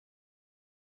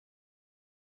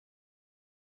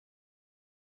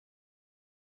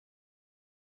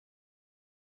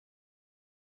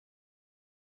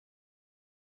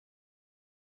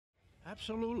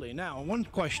Absolutely. Now, one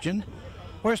question.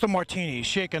 Where's the martini?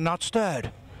 Shaken, not stirred.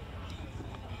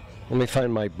 Let me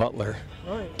find my butler.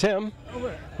 All right. Tim,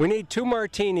 we need 2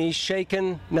 martinis,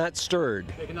 shaken, not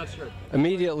stirred. Shaken, not stirred.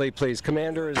 Immediately, please.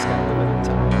 Commander has got limited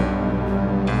time.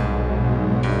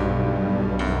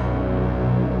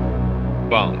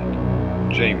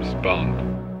 Bond. James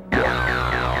Bond.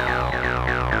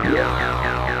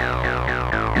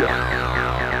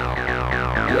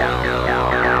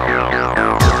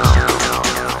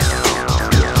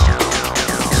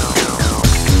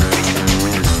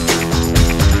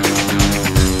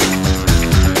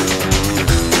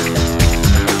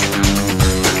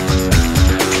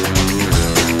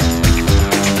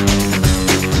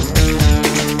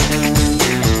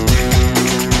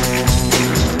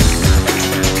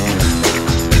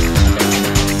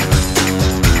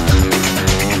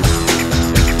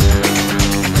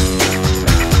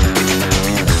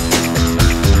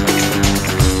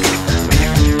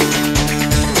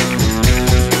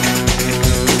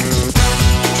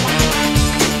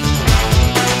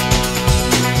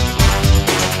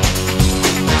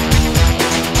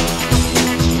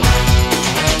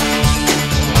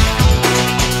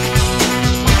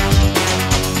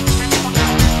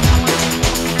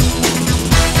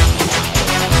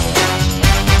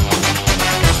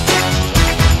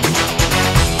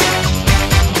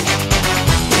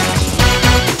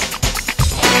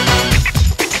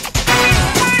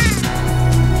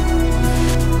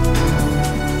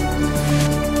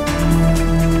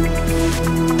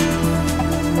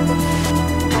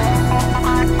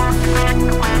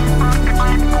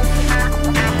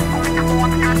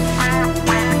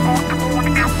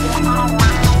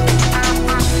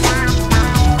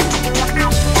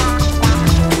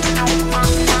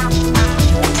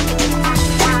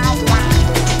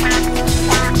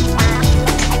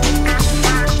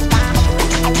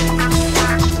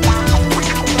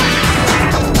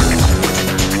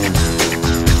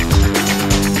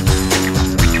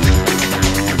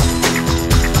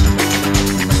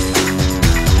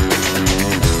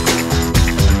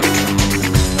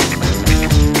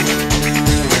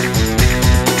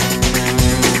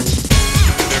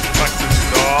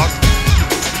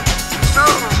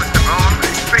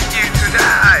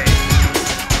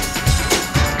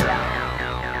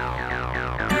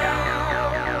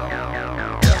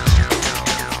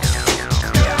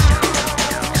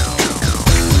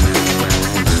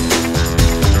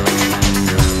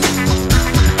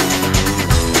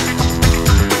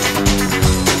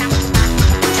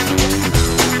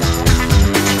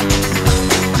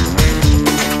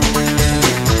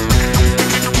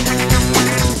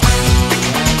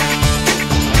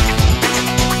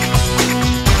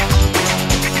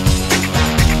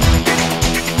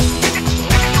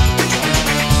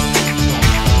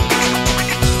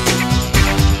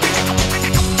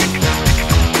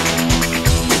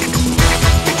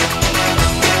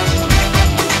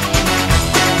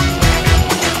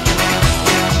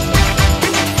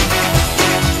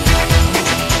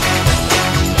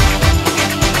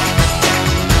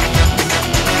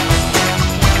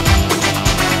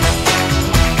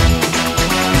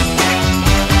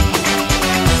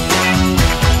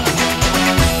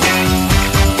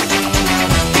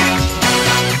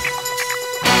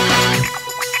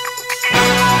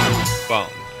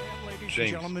 Ladies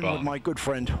and gentlemen, with my good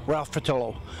friend Ralph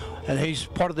Patillo, and he's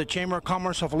part of the Chamber of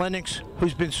Commerce of Lenox,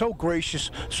 who's been so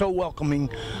gracious, so welcoming.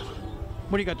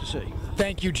 What do you got to say?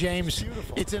 Thank you, James.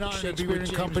 It's an honor to be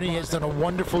with Company. Has done a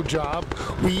wonderful job.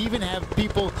 We even have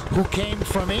people who came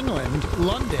from England,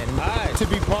 London, to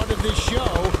be part of this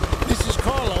show. This is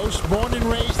Carlos, born and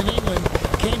raised in England,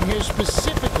 came here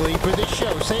specifically for this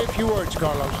show. Say a few words,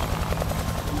 Carlos.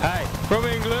 Hi, from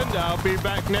England. I'll be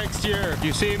back next year. If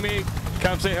you see me,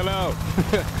 come say hello.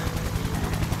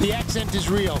 The accent is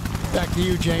real. Back to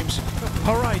you, James.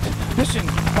 All right. Listen,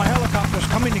 my helicopter's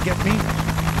coming to get me.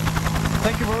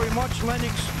 Thank you very much,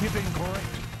 Lennox. You've been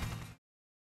great.